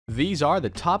these are the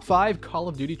top 5 Call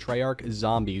of Duty Treyarch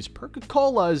Zombies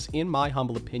Perk-a-Colas, in my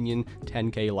humble opinion.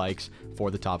 10k likes for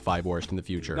the top 5 worst in the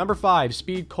future. Number 5,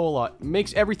 Speed Cola.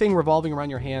 Makes everything revolving around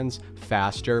your hands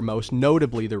faster, most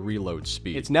notably the reload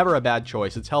speed. It's never a bad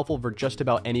choice. It's helpful for just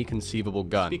about any conceivable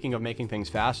gun. Speaking of making things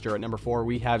faster, at number 4,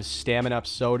 we have Stamina Up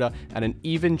Soda at an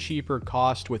even cheaper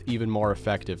cost with even more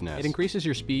effectiveness. It increases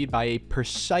your speed by a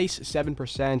precise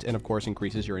 7% and of course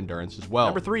increases your endurance as well.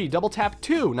 Number 3, Double Tap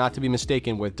 2, not to be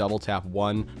mistaken with Double Tap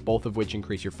 1, both of which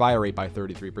increase your fire rate by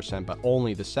 33%, but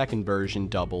only the second version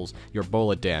doubles your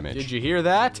bullet damage. Did you hear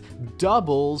that?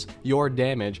 Doubles your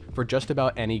damage for just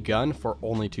about any gun for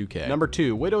only 2k. Number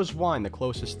 2, Widow's Wine, the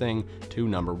closest thing to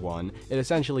number 1. It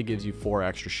essentially gives you 4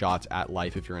 extra shots at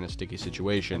life if you're in a sticky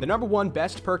situation. The number 1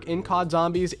 best perk in COD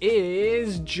Zombies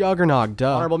is Juggernaut,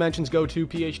 duh. Honorable mentions go to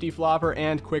PhD Flopper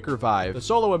and Quick Revive. The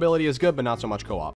solo ability is good, but not so much co-op.